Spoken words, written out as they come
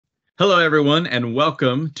Hello, everyone, and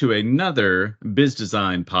welcome to another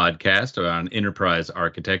Bizzdesign Podcast on enterprise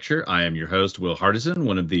architecture. I am your host, Will Hardison,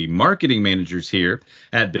 one of the marketing managers here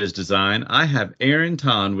at Bizzdesign. I have Aaron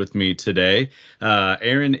Tan with me today.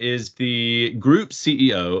 Aaron is the group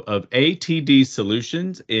CEO of ATD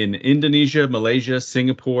Solutions in Indonesia, Malaysia,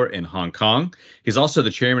 Singapore, and Hong Kong. He's also the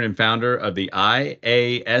chairman and founder of the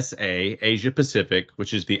IASA Asia Pacific,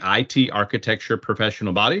 which is the IT architecture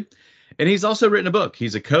professional body. And he's also written a book.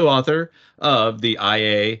 He's a co-author of the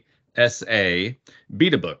IASA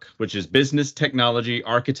Beta book, which is Business Technology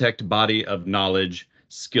Architect Body of Knowledge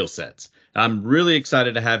Skill Sets. I'm really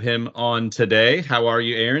excited to have him on today. How are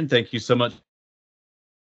you, Aaron? Thank you so much.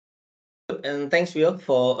 And thanks, Will,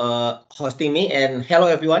 for hosting me. And hello,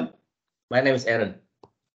 everyone. My name is Aaron.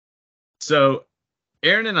 So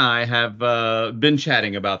Aaron and I have been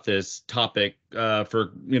chatting about this topic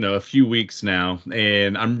for a few weeks now,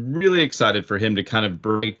 and I'm really excited for him to kind of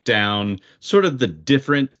break down sort of the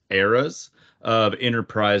different eras of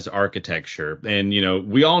enterprise architecture. And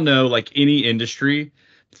we all know, like any industry,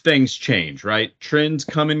 things change, right? Trends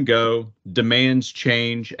come and go, demands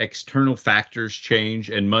change, external factors change,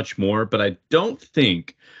 and much more. But I don't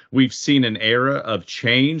think we've seen an era of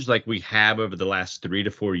change like we have over the last 3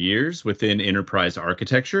 to 4 years within enterprise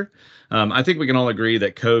architecture. I think we can all agree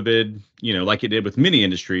that COVID, like it did with many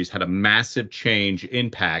industries, had a massive change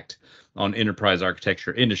impact on enterprise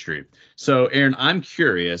architecture industry. So, Aaron, I'm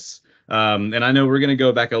curious, and I know we're going to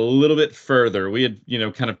go back a little bit further. We had,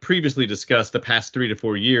 kind of previously discussed the past 3 to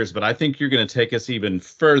 4 years, but I think you're going to take us even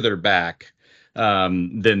further back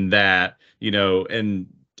than that, and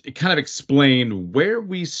kind of explain where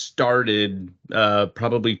we started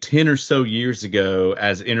probably 10 or so years ago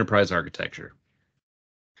as enterprise architecture.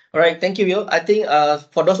 All right, thank you, Will. I think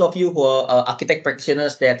for those of you who are architect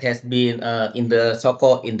practitioners that has been in the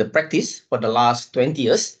so-called in the practice for the last 20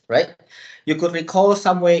 years, right? You could recall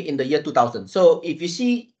somewhere in the year 2000. So if you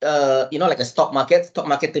see, like a stock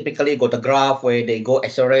market typically got a graph where they go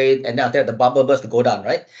accelerate and then after the bubble burst to go down,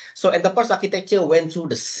 right? So enterprise architecture went through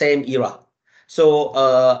the same era.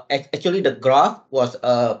 So actually the graph was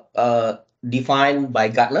defined by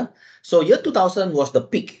Gartner. So year 2000 was the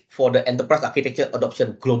peak for the enterprise architecture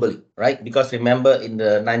adoption globally, right? Because remember in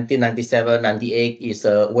the 1997, 98 is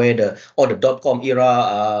where all the dot-com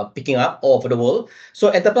era picking up all over the world. So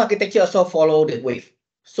enterprise architecture also followed that wave.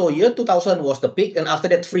 So year 2000 was the peak, and after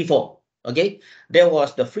that free fall. Okay, there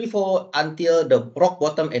was the free fall until the rock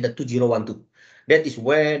bottom at the 2012. That is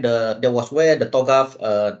where the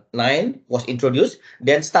TOGAF 9 was introduced,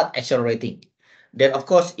 then start accelerating. Then, of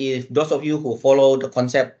course, if those of you who follow the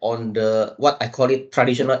concept on the what I call it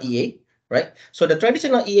traditional EA, right? So the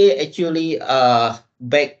traditional EA actually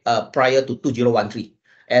back prior to 2013,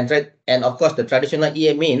 and of course the traditional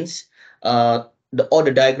EA means all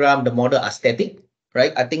the diagram, the model are static,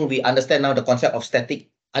 right? I think we understand now the concept of static.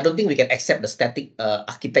 I don't think we can accept the static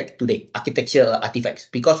architecture artifacts,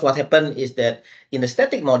 because what happened is that in the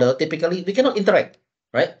static model, typically we cannot interact,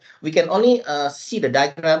 right? We can only see the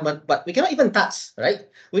diagram, but we cannot even touch, right?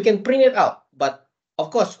 We can print it out, but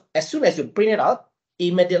of course, as soon as you print it out,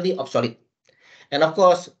 immediately obsolete. And of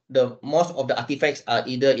course, the most of the artifacts are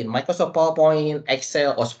either in Microsoft PowerPoint,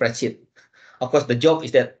 Excel, or spreadsheet. Of course, the joke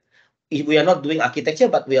is that if we are not doing architecture,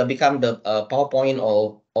 but we are become the PowerPoint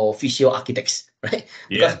or Visio architects, right?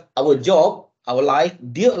 Because our job, our life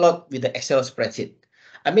deal a lot with the Excel spreadsheet.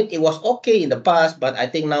 I mean, it was okay in the past, but I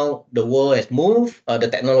think now the world has moved, the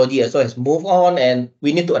technology also has moved on, and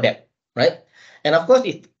we need to adapt, right? And of course,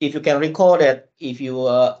 if you can recall that if you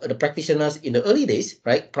are the practitioners in the early days,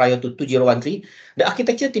 right, prior to 2013, the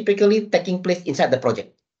architecture typically taking place inside the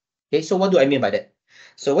project. Okay, so what do I mean by that?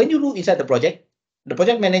 So when you look inside the project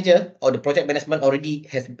manager or the project management already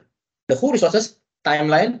has the whole resources,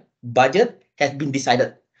 timeline, budget has been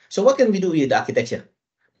decided. So what can we do with the architecture?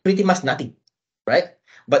 Pretty much nothing, right?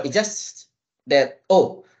 But it's just that,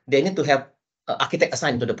 they need to have an architect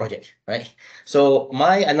assigned to the project, right? So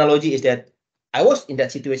my analogy is that I was in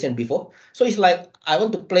that situation before. So it's like I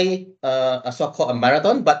want to play a so-called a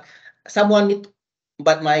marathon, but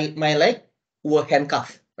my leg were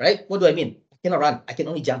handcuffed, right? What do I mean? I cannot run. I can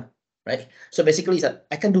only jump, right? So basically,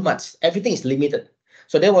 I can't do much. Everything is limited.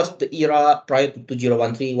 So that was the era prior to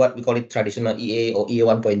 2013, what we call it traditional EA or EA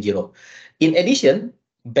 1.0. In addition,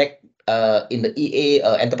 back in the EA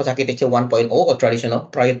Enterprise Architecture 1.0 or traditional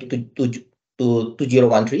prior to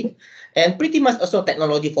 2013, and pretty much also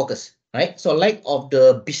technology focus, right? So like of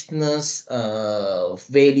the business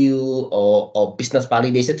value or business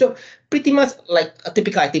validation. So pretty much like a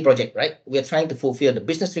typical IT project, right? We are trying to fulfill the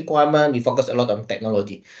business requirement. We focus a lot on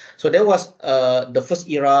technology. So that was the first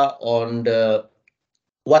era on the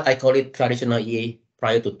what I call it traditional EA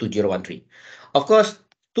prior to 2013. Of course,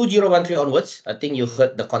 2013 onwards, I think you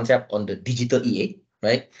heard the concept on the digital EA,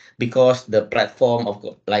 right? Because the platform of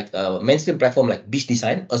like mainstream platform like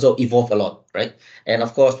Bizzdesign also evolved a lot, right? And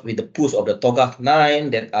of course, with the push of the TOGAF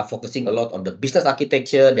 9 that are focusing a lot on the business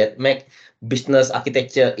architecture that make business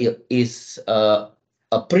architecture is a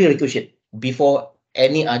prerequisite before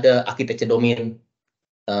any other architecture domain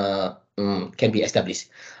can be established,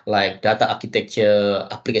 like data architecture,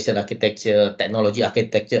 application architecture, technology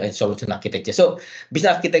architecture, and solution architecture. So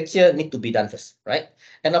business architecture need to be done first, right?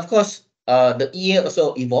 And of course, the EA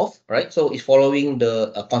also evolved, right? So it's following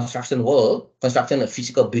the construction world, construction of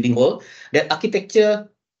physical building world, that architecture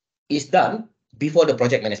is done before the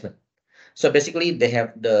project management. So basically, they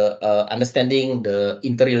have the understanding the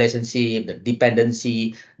interrelationship, the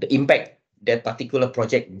dependency, the impact that particular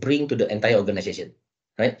project bring to the entire organization,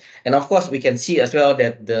 right? And of course, we can see as well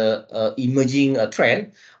that the emerging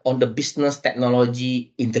trend on the business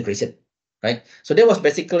technology integration, right? So that was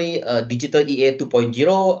basically digital EA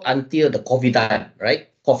 2.0 until the COVID time, right?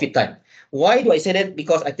 COVID time. Why do I say that?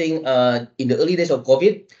 Because I think in the early days of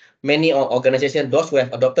COVID, many organizations, those who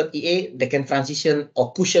have adopted EA, they can transition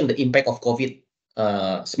or cushion the impact of COVID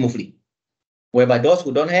smoothly. Whereby those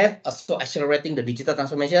who don't have are so accelerating the digital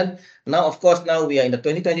transformation. Now, of course, now we are in the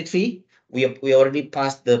 2023. We already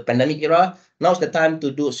passed the pandemic era. Now's the time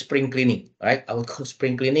to do spring cleaning, right? I would call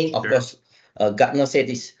spring cleaning. Of course, Gartner said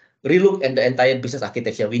is relook at the entire business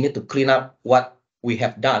architecture. We need to clean up what we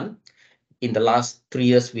have done in the last 3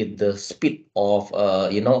 years with the speed of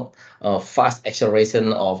fast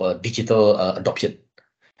acceleration of digital adoption.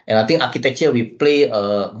 And I think architecture will play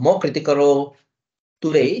a more critical role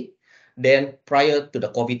today than prior to the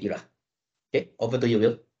COVID era. Okay, over to you,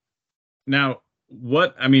 Will. Now,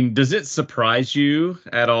 does it surprise you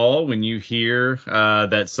at all when you hear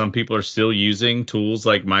that some people are still using tools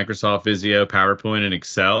like Microsoft Visio, PowerPoint, and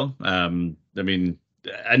Excel?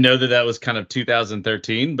 I know that was kind of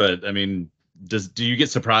 2013, but do you get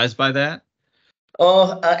surprised by that?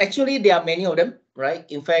 Actually, there are many of them, right?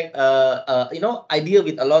 In fact, I deal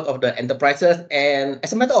with a lot of the enterprises, and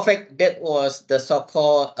as a matter of fact, that was the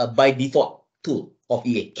so-called by default tool of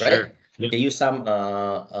EA, right? Sure. Yep. They use some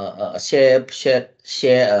share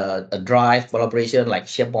a drive collaboration like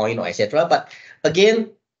SharePoint or etc. But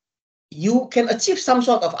again, you can achieve some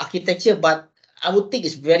sort of architecture, but I would think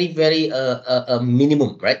it's very, very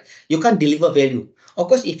minimum, right? You can't deliver value. Of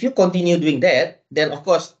course, if you continue doing that, then of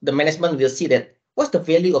course the management will see that what's the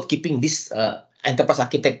value of keeping this enterprise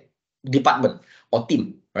architect department or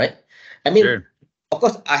team, right? I mean, Sure. of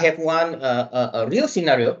course, I have one a real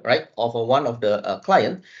scenario, right, of one of the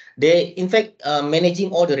client. They, in fact,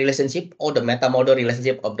 managing all the relationship, all the meta model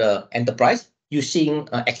relationship of the enterprise using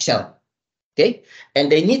Excel. Okay,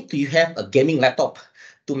 and they need to have a gaming laptop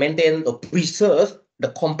to maintain or preserve the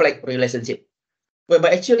complex relationship. But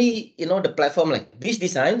actually, the platform like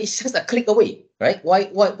Bizzdesign is just a click away, right? Why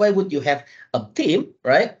would you have a team,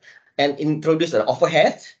 right, and introduce an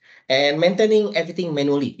overhead and maintaining everything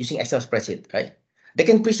manually using Excel spreadsheet, right? They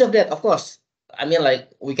can preserve that, of course. I mean,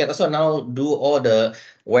 like we can also now do all the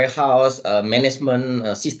warehouse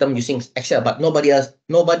management system using Excel, but nobody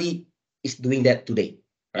is doing that today,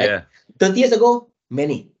 right? Yeah. 30 years ago,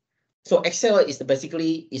 many. So Excel is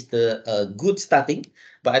the good starting,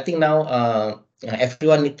 but I think now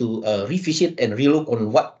everyone need to revisit and relook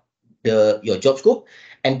on what your job scope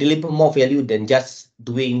and deliver more value than just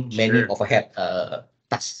doing many overhead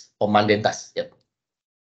tasks or mundane tasks. Yep.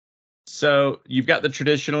 So you've got the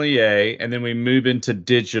traditional EA, and then we move into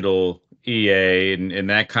digital EA, and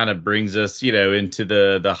that kind of brings us, into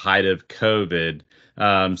the height of COVID.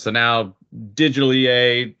 So now digital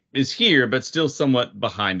EA is here, but still somewhat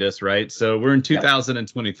behind us, right? So we're in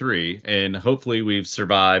 2023, and hopefully we've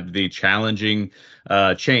survived the challenging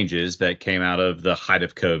changes that came out of the height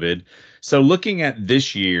of COVID. So looking at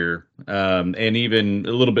this year, and even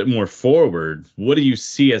a little bit more forward, what do you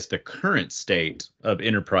see as the current state of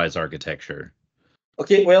enterprise architecture?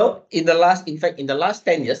 Okay, well, in the last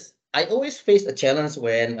 10 years, I always faced a challenge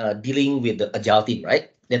when dealing with the agile team,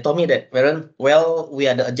 right? They told me that, well, we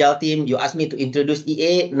are the agile team. You asked me to introduce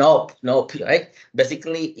EA. Nope, right?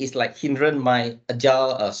 Basically, it's like hindering my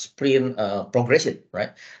agile sprint progression,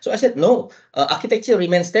 right? So I said, no, architecture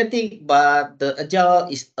remains static, but the agile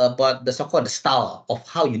is about the so-called the style of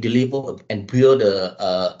how you deliver and build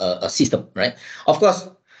a system, right? Of course,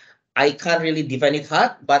 I can't really define it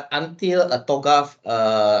hard, but until a TOGAF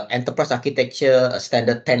Enterprise Architecture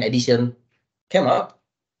Standard 10 edition came out,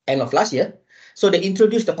 end of last year, So they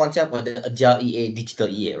introduced the concept of the Agile EA, Digital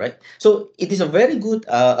EA, right? So it is a very good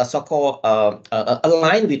so-called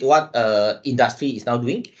aligned with what industry is now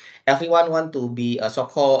doing. Everyone want to be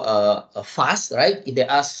so-called fast, right?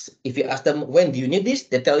 If you ask them when do you need this,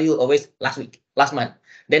 they tell you always last week, last month.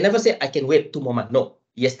 They never say I can wait 2 more months. No,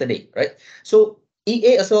 yesterday, right? So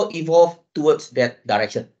EA also evolved towards that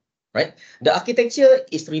direction, right? The architecture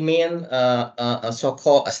is remain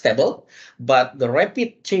so-called stable, but the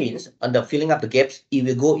rapid change and the filling up the gaps, it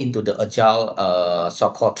will go into the agile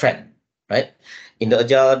so-called trend, right? In the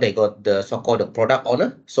agile, they got the so-called the product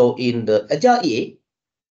owner. So in the agile EA,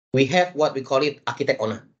 we have what we call it architect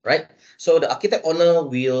owner, right? So the architect owner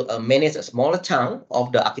will manage a smaller chunk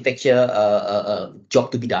of the architecture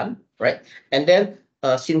job to be done, right? And then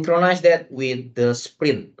synchronize that with the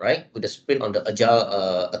sprint, right? With the sprint on the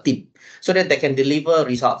agile team, so that they can deliver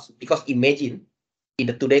results. Because imagine in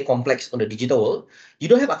the today complex on the digital world, you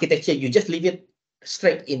don't have architecture, you just leave it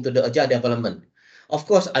straight into the agile development. Of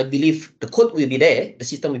course, I believe the code will be there, the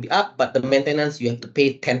system will be up, but the maintenance, you have to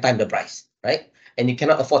pay 10 times the price, right? And you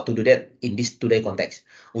cannot afford to do that in this today context.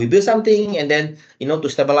 We build something and then, to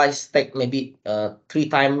stabilize take maybe 3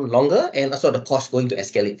 times longer, and also the cost going to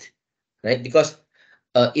escalate, right? Because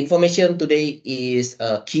information today is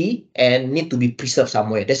key and need to be preserved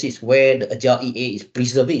somewhere. This is where the Agile EA is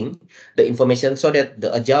preserving the information so that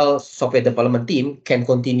the Agile software development team can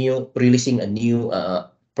continue releasing a new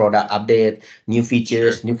product update, new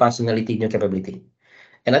features, new functionality, new capability.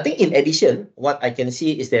 And I think in addition, what I can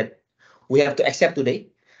see is that we have to accept today,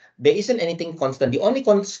 there isn't anything constant. The only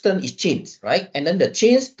constant is change, right? And then the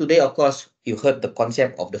change today, of course, you heard the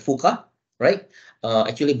concept of the FUCA, right?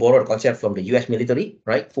 Actually borrowed concept from the US military,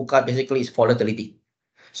 right? FUCA basically is volatility.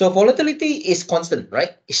 So volatility is constant,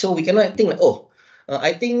 right? So we cannot think like,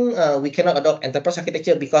 I think we cannot adopt enterprise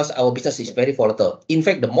architecture because our business is very volatile. In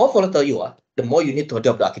fact, the more volatile you are, the more you need to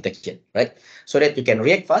adopt the architecture, right? So that you can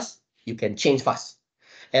react fast, you can change fast.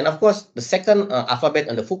 And of course, the second alphabet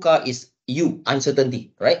on the FUCA is U,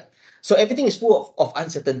 uncertainty, right? So everything is full of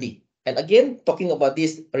uncertainty. And again, talking about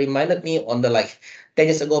this reminded me on the 10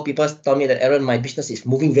 years ago, people told me that, Aaron, my business is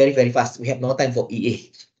moving very, very fast. We have no time for EA.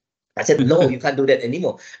 I said, no, you can't do that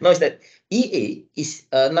anymore. Now it's that EA is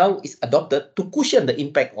now is adopted to cushion the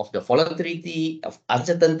impact of the volatility, of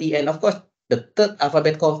uncertainty, and of course, the third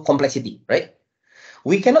alphabet called complexity, right?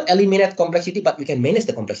 We cannot eliminate complexity, but we can manage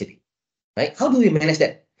the complexity, right? How do we manage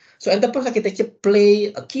that? So enterprise architecture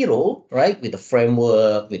play a key role, right? With the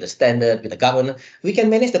framework, with the standard, with the governance, we can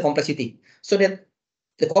manage the complexity so that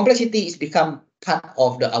the complexity is become part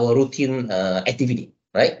of our routine activity,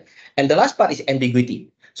 right? And the last part is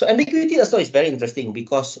ambiguity. So ambiguity also is very interesting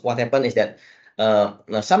because what happened is that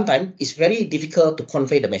sometimes it's very difficult to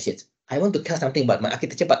convey the message. I want to tell something about my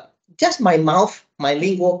architecture, but just my mouth, my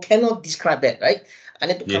lingo cannot describe that, right? I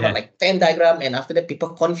need to come up like 10 diagram, and after that people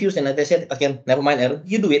confused, and they said, again, never mind, Aaron,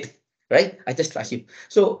 you do it, right? I just trust you.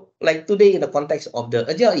 So like today in the context of the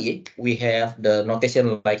Agile EA, we have the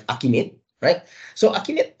notation like Archimate, right? So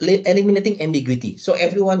Archimate eliminating ambiguity. So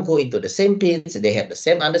everyone go into the same page, they have the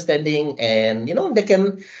same understanding, and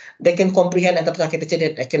they can comprehend enterprise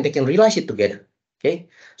architecture, that they can realize it together. Okay,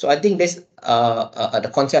 so I think this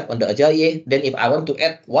the concept on the Agile EA. Then if I want to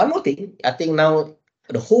add one more thing, I think now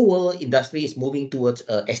the whole world industry is moving towards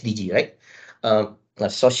SDG, right? A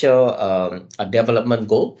social development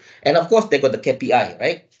goal, and of course they got the KPI,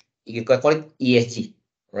 right? You can call it ESG,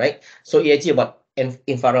 right? So ESG about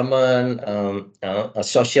environment,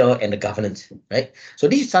 social, and the governance, right? So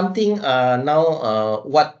this is something now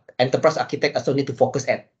what enterprise architect also need to focus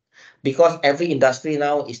at, because every industry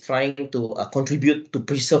now is trying to contribute to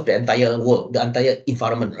preserve the entire world, the entire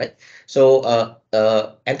environment, right? So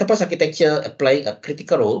enterprise architecture play a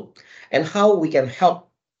critical role, and how we can help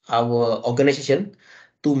our organization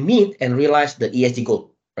to meet and realize the ESG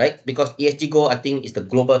goal, right? Because ESG goal, I think, is the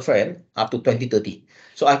global trend up to 2030.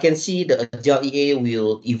 So I can see the Agile EA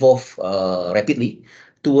will evolve rapidly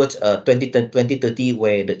towards 2030,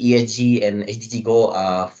 where the ESG and SDG goal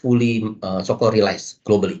are fully so-called realized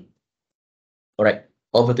globally. All right,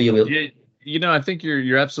 over to you, Will. Yeah, I think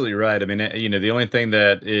you're absolutely right. I mean, the only thing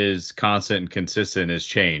that is constant and consistent is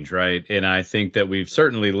change, right? And I think that we've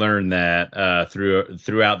certainly learned that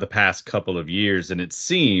throughout the past couple of years. And it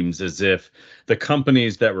seems as if the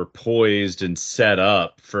companies that were poised and set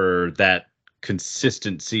up for that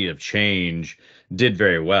consistency of change did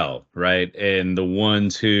very well, right? And the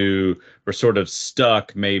ones who were sort of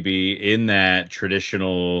stuck maybe in that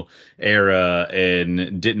traditional era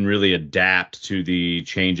and didn't really adapt to the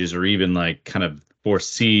changes, or even like kind of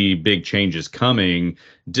foresee big changes coming,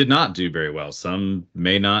 did not do very well. Some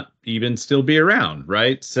may not even still be around,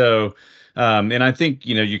 right? So And I think,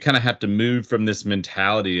 you kind of have to move from this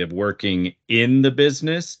mentality of working in the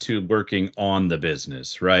business to working on the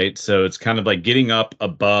business, right? So it's kind of like getting up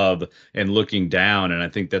above and looking down. And I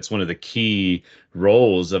think that's one of the key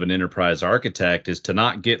roles of an enterprise architect, is to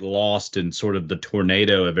not get lost in sort of the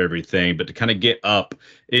tornado of everything, but to kind of get up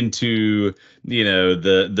into,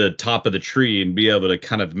 the top of the tree and be able to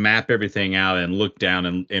kind of map everything out and look down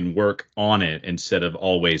and work on it instead of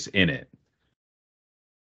always in it.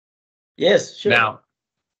 Yes, sure. Now,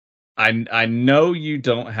 I know you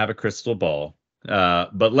don't have a crystal ball,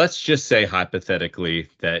 but let's just say hypothetically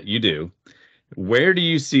that you do. Where do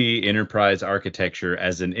you see enterprise architecture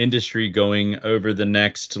as an industry going over the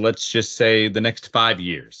next, let's just say, the next 5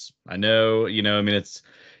 years? I know, I mean, it's,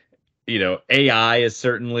 AI is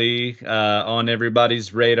certainly on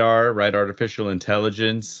everybody's radar, right? Artificial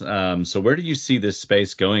intelligence. So where do you see this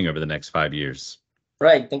space going over the next 5 years?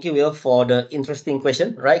 Right. Thank you, Will, for the interesting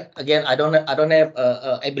question. Right. Again, I don't have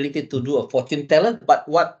ability to do a fortune teller, but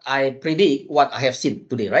what I predict, what I have seen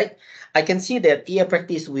today, right? I can see that EA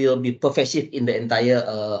practice will be pervasive in the entire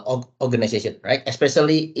organization, right?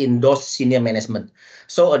 Especially in those senior management.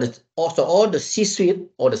 So also all the C-suite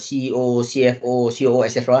or the CEO, CFO, COO,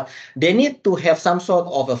 etc. They need to have some sort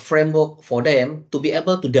of a framework for them to be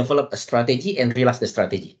able to develop a strategy and realize the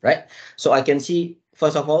strategy, right? So I can see,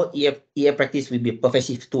 first of all, EA practice will be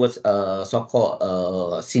pervasive towards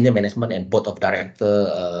so-called senior management and board of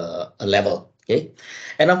director level. Okay,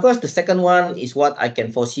 and of course, the second one is what I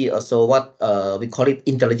can foresee also, what we call it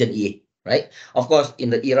intelligent EA. Right. Of course,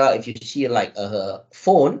 in the era, if you see like a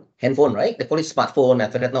handphone, right? They call it smartphone.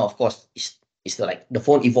 After that, now, of course, it's like the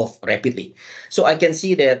phone evolved rapidly. So I can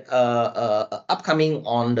see that upcoming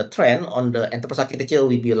on the trend on the enterprise architecture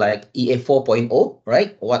will be like EA 4.0,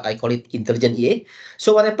 right? What I call it intelligent EA.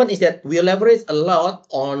 So what happened is that we leverage a lot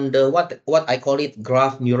on the what I call it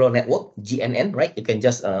graph neural network, GNN, right? You can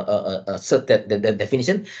just search the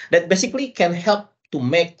definition that basically can help to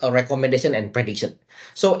make a recommendation and prediction.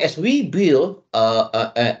 So as we build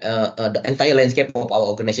the entire landscape of our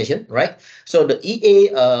organization, right? So the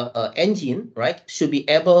EA engine, right, should be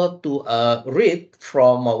able to read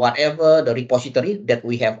from whatever the repository that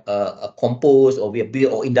we have composed or we have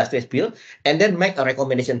built or industry has built, and then make a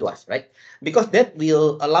recommendation to us, right? Because that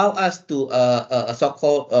will allow us to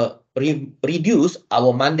so-called reduce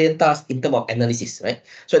our mundane task in terms of analysis, right?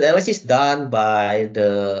 So the analysis done by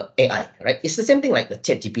the AI, right? It's the same thing like the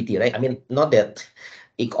Chat GPT, right? I mean, not that.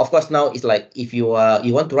 Of course, now it's like if you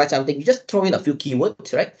want to write something, you just throw in a few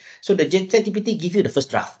keywords, right? So the Chat GPT give you the first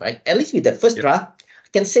draft, right? At least with that first draft,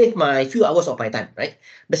 can save my few hours of my time, right?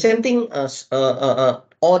 The same thing as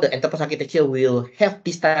all the enterprise architecture will have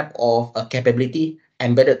this type of capability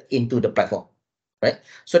embedded into the platform, right?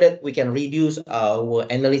 So that we can reduce our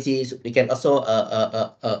analysis. We can also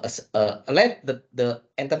let the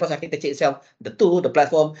enterprise architecture itself, the tool, the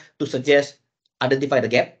platform, to suggest, identify the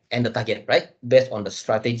gap and the target, right? Based on the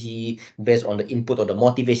strategy, based on the input or the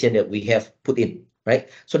motivation that we have put in, right?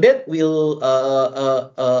 So that will,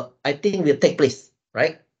 I think, will take place,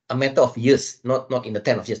 right? A matter of years, not in the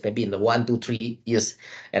 10 of years, maybe in the 1, 2, 3 years.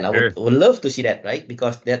 And I would love to see that, right?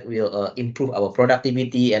 Because that will improve our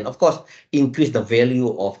productivity and, of course, increase the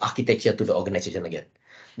value of architecture to the organization again.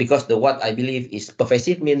 Because what I believe is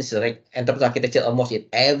pervasive means like enterprise architecture almost in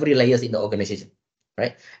every layers in the organization,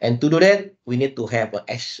 right? And to do that, we need to have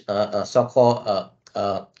a so-called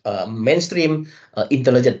mainstream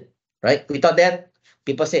intelligence, right? Without that,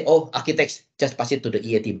 people say, oh, architects, just pass it to the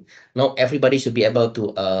EA team. No, everybody should be able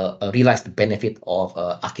to realize the benefit of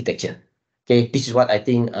architecture. Okay, this is what I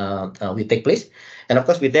think will take place. And of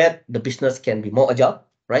course, with that, the business can be more agile,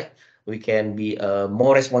 right? We can be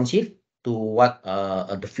more responsive to what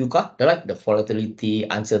the FUCA, like the volatility,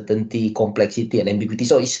 uncertainty, complexity, and ambiguity.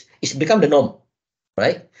 So it's become the norm,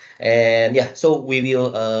 right? And yeah, so we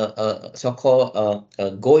will so-called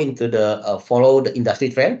go into the follow the industry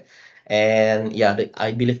trend, and yeah,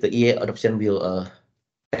 I believe the EA adoption will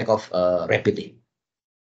take off rapidly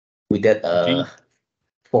with that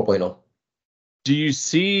 4.0. Do you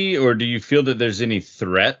see or do you feel that there's any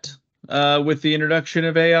threat with the introduction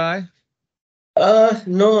of AI?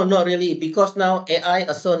 No, not really, because now AI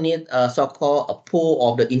also need so-called a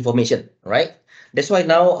pool of the information, right? That's why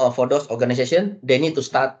now for those organizations, they need to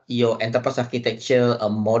start your enterprise architecture,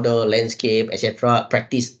 model, landscape, etc.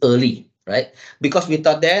 practice early, right? Because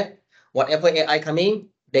without that, whatever AI coming,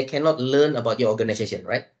 they cannot learn about your organization,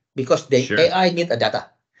 right? Because the AI need a data.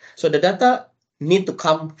 So the data need to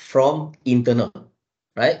come from internal,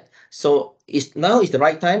 right? So now is the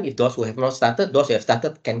right time. If those who have not started, those who have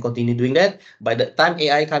started can continue doing that. By the time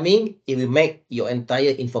AI coming, it will make your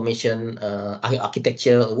entire information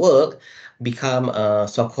architecture work become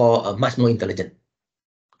so-called much more intelligent,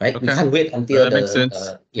 right? We Okay. can't wait Well, until that makes sense.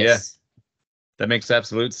 Yeah, yes. that makes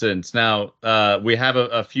absolute sense. Now, we have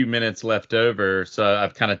a few minutes left over, so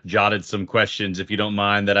I've kind of jotted some questions, if you don't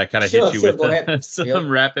mind, that I kind of hit Sure, you sure. with Go ahead. some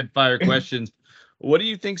rapid fire questions. What do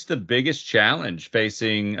you think's the biggest challenge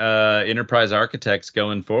facing enterprise architects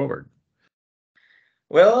going forward?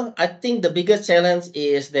 Well, I think the biggest challenge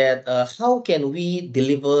is that how can we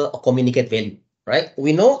deliver or communicate value, right?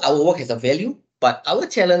 We know our work has a value, but our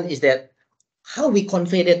challenge is that how we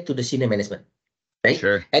convey that to the senior management, right?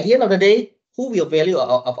 Sure. At the end of the day, who will value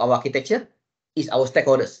of our architecture is our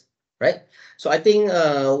stakeholders, right? So I think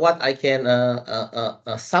what I can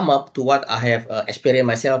sum up to what I have experienced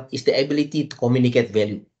myself is the ability to communicate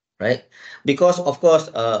value, right? Because of course,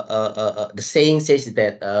 the saying says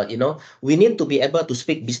that we need to be able to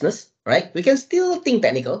speak business, right? We can still think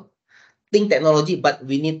technical, think technology, but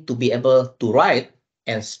we need to be able to write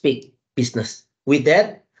and speak business. With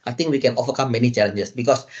that, I think we can overcome many challenges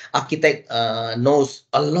because architect knows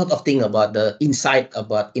a lot of things about the insight,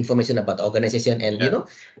 about information about the organization, and Yeah.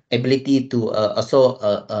 ability to also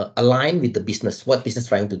align with the business, what business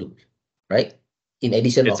trying to do, right? In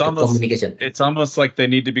addition It's of the almost communication. it's almost like they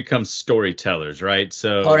need to become storytellers, right?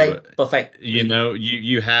 All So, right, perfect.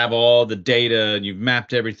 you have all the data and you've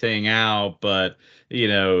mapped everything out, but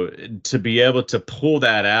to be able to pull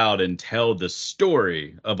that out and tell the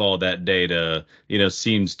story of all that data,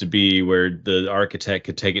 seems to be where the architect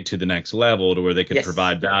could take it to the next level to where they could Yes.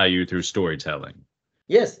 provide value through storytelling.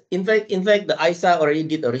 Yes. In fact, the ISA already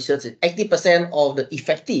did a research. 80% of the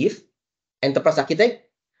effective enterprise architect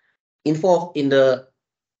involved in the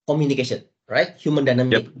communication, right? Human Yep.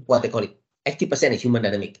 dynamic, what they call it. 80% is human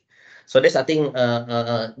dynamic. So that's, I think,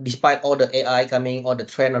 despite all the AI coming, all the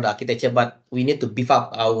trend of the architecture, but we need to beef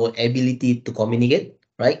up our ability to communicate,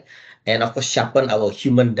 right? And of course, sharpen our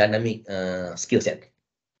human dynamic skill set.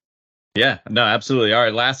 Yeah, no, absolutely. All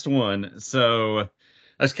right, last one. So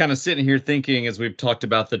I was kind of sitting here thinking as we've talked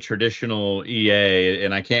about the traditional EA,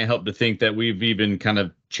 and I can't help to think that we've even kind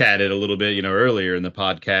of chatted a little bit, earlier in the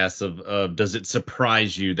podcast of does it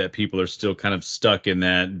surprise you that people are still kind of stuck in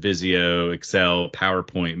that Visio, Excel,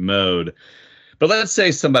 PowerPoint mode? But let's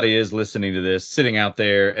say somebody is listening to this, sitting out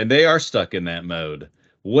there, and they are stuck in that mode.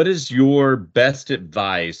 What is your best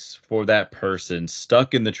advice for that person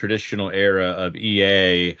stuck in the traditional era of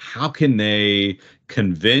EA? How can they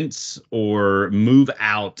convince or move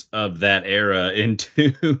out of that era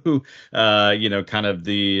into, kind of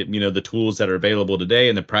the tools that are available today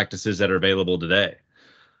and the practices that are available today?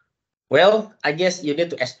 Well, I guess you need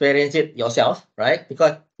to experience it yourself, right?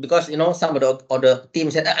 Because some of the other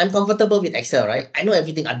teams said I'm comfortable with Excel, right? I know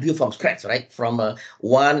everything I built from scratch, right? From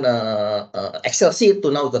one Excel sheet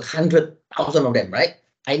to now the 100,000 of them, right?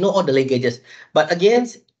 I know all the linkages, but again,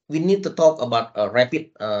 we need to talk about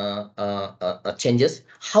rapid changes.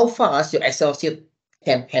 How fast your Excel sheet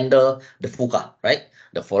can handle the VUCA, right?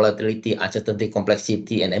 The volatility, uncertainty,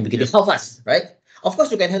 complexity, and ambiguity. Yep. How fast, right? Of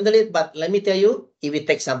course, you can handle it, but let me tell you, it will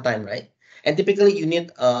take some time, right? And typically, you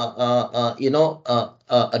need a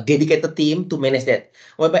dedicated team to manage that.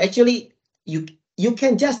 Well, but actually, you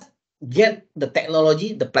can just get the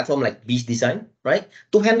technology, the platform like Bizzdesign, right,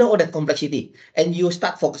 to handle all that complexity, and you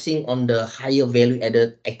start focusing on the higher value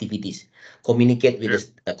added activities. Sure.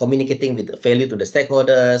 Communicating with the value to the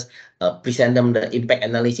stakeholders, present them the impact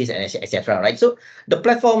analysis, and etc. Right. So the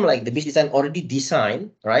platform like the Bizzdesign already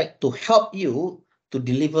designed, right, to help you to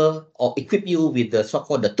deliver or equip you with the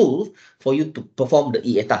so-called the tool for you to perform the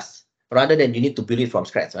EA tasks rather than you need to build it from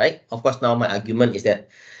scratch, right? Of course, now my argument is that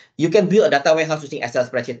you can build a data warehouse using Excel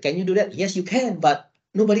spreadsheet. Can you do that? Yes, you can, but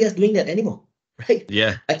nobody is doing that anymore, right?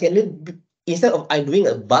 Yeah. I can instead of I'm doing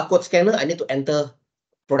a barcode scanner, I need to enter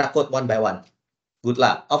product code one by one. Good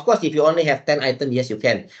luck. Of course, if you only have 10 items, yes, you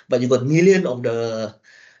can. But you got million of the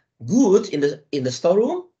goods in the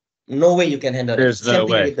storeroom, no way you can handle that. There's Same no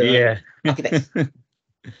thing way. with the Yeah. architects.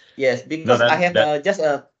 Yes, No, because I that have that just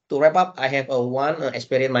to wrap up, I have one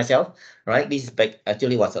experience myself, right? This is back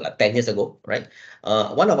actually was like 10 years ago, right?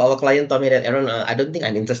 One of our client told me that, Aaron, I don't think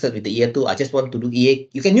I'm interested with the EA tool. I just want to do EA.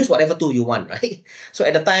 You can use whatever tool you want, right? So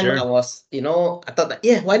at the time I sure. was, I thought that,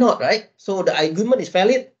 yeah, why not, right? So the argument is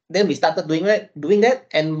valid. Then we started doing that.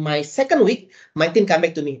 And my second week, my team come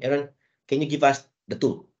back to me, Aaron, can you give us the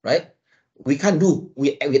tool, right? We can't do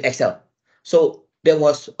with Excel. So there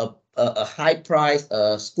was a high price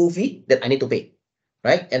school fee that I need to pay,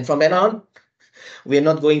 right? And from then on, we're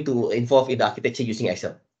not going to involve in the architecture using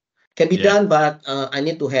Excel. Can be Yeah. done, but I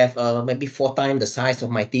need to have maybe 4 times the size of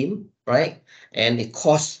my team, right? And it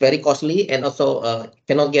costs very costly, and also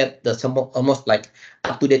cannot get the some almost like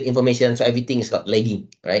up to date information, so everything is got lagging,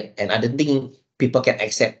 right? And I don't think people can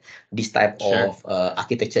accept this type Sure. of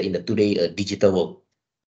architecture in the today digital world.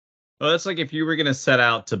 Well, that's like if you were going to set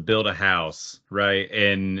out to build a house, right?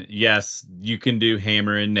 And yes, you can do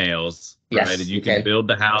hammer and nails, right? And Yes, you you can can. build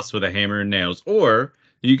the house with a hammer and nails, or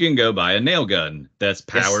you can go buy a nail gun that's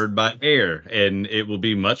Yes, powered by air and it will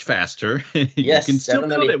be much faster. You can yes, still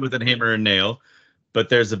build it definitely. with a hammer and nail, but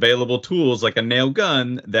there's available tools like a nail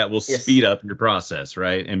gun that will Yes, speed up your process,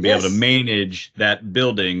 right? And be able to yes, manage that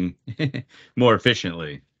building more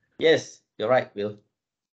efficiently. yes. You're right, Will.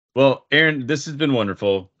 Well, Aaron, this has been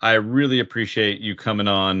wonderful. I really appreciate you coming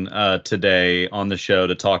on today on the show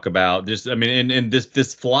to talk about this. I mean, and this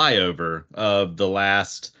flyover of the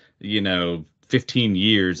last, 15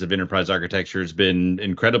 years of enterprise architecture has been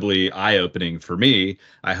incredibly eye-opening for me.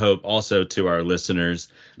 I hope also to our listeners.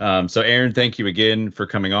 So, Aaron, thank you again for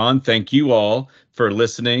coming on. Thank you all for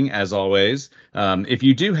listening, as always. If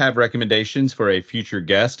you do have recommendations for a future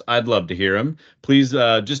guest, I'd love to hear them. Please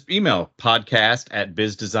just email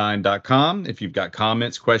podcast@bizzdesign.com. If you've got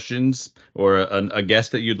comments, questions, or a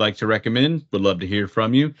guest that you'd like to recommend, would love to hear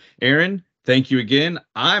from you. Aaron, thank you again.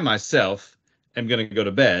 I myself am going to go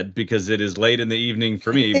to bed because it is late in the evening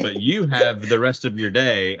for me, but you have the rest of your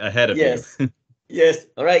day ahead of you. Yes, yes.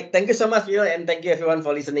 All right. Thank you so much, Will, and thank you everyone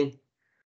for listening.